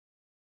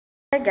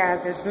Hey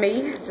guys, it's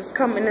me. Just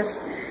coming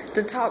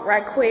to talk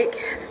right quick.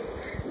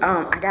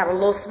 I got a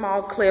little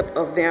small clip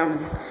of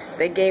them.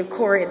 They gave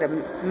Corey the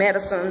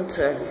medicine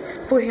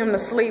to put him to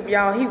sleep,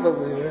 y'all.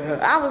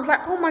 I was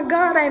like, oh my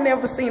God, I ain't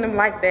never seen him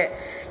like that.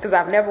 Because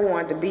I've never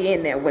wanted to be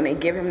in there when they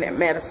give him that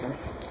medicine.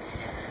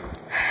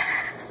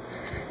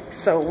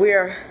 So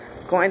we're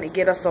going to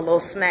get us a little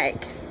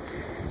snack.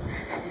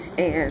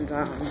 And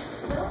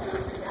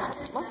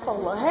my poor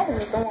little head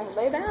just don't want to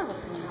lay down.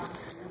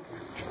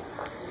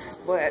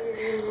 But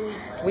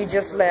we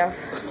just left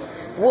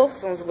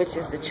Wolfson's, which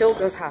is the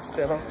children's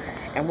hospital,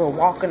 and we're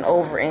walking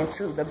over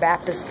into the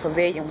Baptist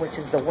Pavilion, which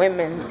is the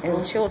women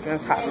and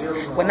children's hospital.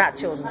 Well, not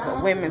children's,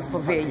 but women's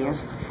pavilion.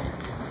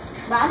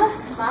 Mama.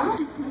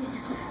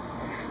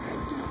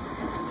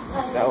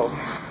 So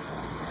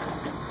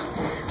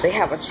they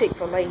have a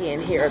Chick-fil-A in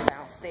here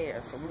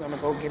downstairs, so we're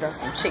gonna go get us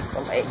some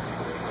Chick-fil-A.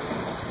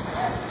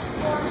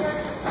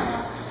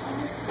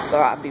 So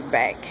I'll be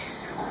back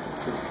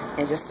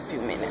in just a few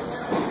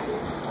minutes.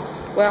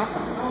 Well,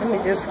 let me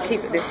just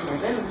keep it this way.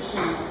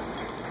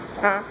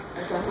 Huh?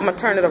 I'm gonna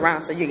turn it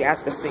around so you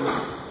guys can see.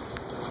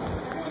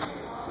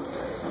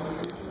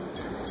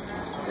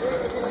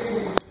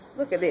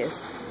 Look at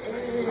this.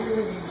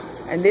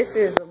 And this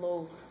is a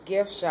little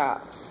gift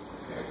shop.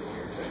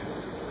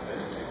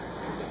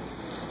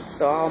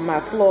 So all my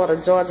Florida,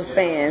 Georgia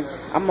fans,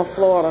 I'm a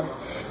Florida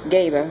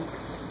Gator.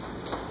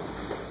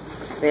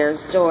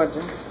 There's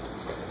Georgia.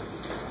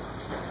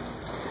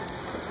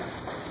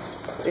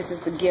 This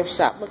is the gift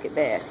shop. Look at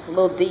that.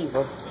 Little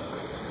diva.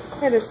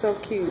 That is so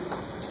cute.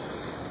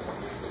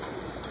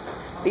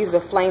 These are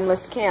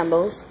flameless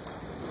candles.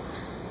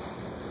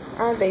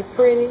 Aren't they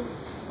pretty?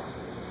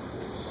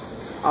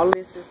 All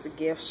this is the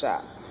gift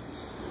shop.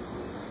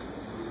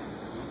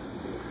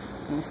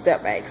 I'm going to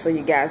step back so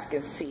you guys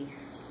can see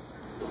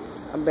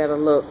a better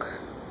look.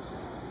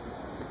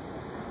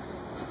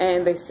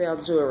 And they sell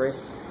jewelry.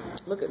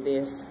 Look at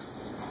this.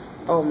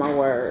 Oh my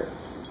word.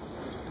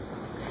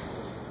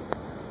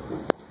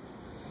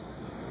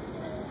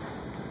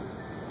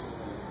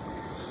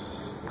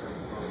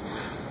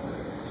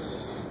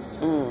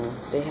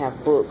 They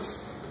have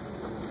books.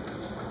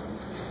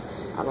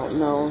 I don't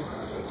know.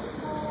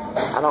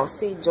 I don't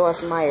see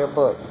Joyce Meyer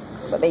book,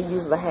 but they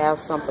usually have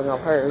something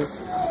of hers.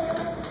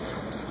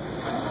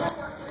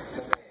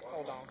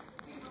 Hold on.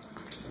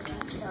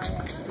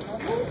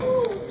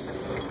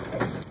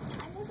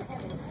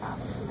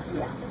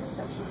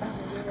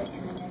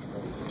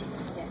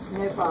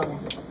 No problem.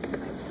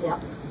 Yeah.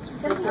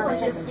 Some people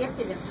just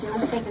gifted it.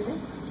 I'm thinking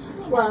this.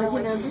 Well,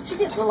 you know, but you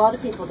get a lot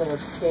of people that are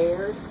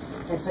scared,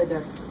 and so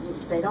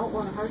they don't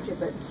want to hurt you,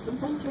 but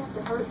sometimes you have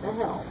to hurt the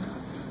help.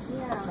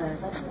 Yeah. So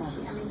that's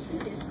one. I mean, she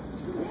just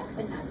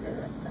would not do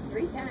it. But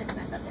 3 times, I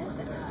thought that's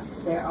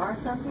enough. There are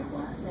some people,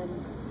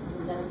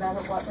 and no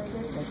matter what they do,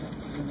 they just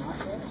do not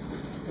do it.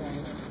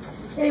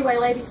 So, anyway,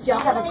 ladies, y'all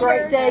have a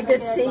great day.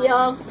 Good to see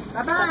y'all.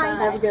 Bye-bye.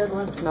 Have a good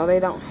one. No, they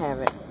don't have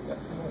it.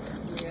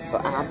 So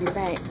I'll be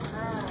back.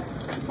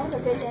 Have a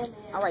good day, man.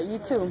 All right, you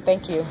too.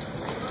 Thank you.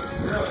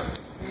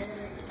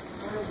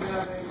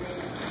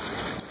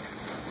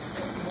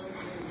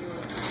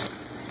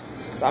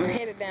 So I'm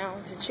headed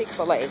down to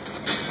Chick-fil-A.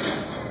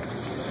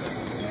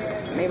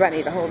 Maybe I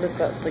need to hold this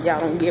up so y'all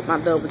don't get my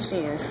double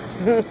chin.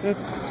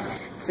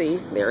 See,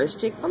 there is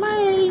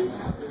Chick-fil-A.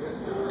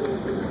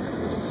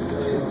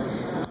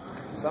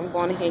 So I'm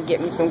going ahead and get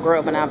me some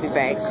grub and I'll be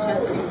back.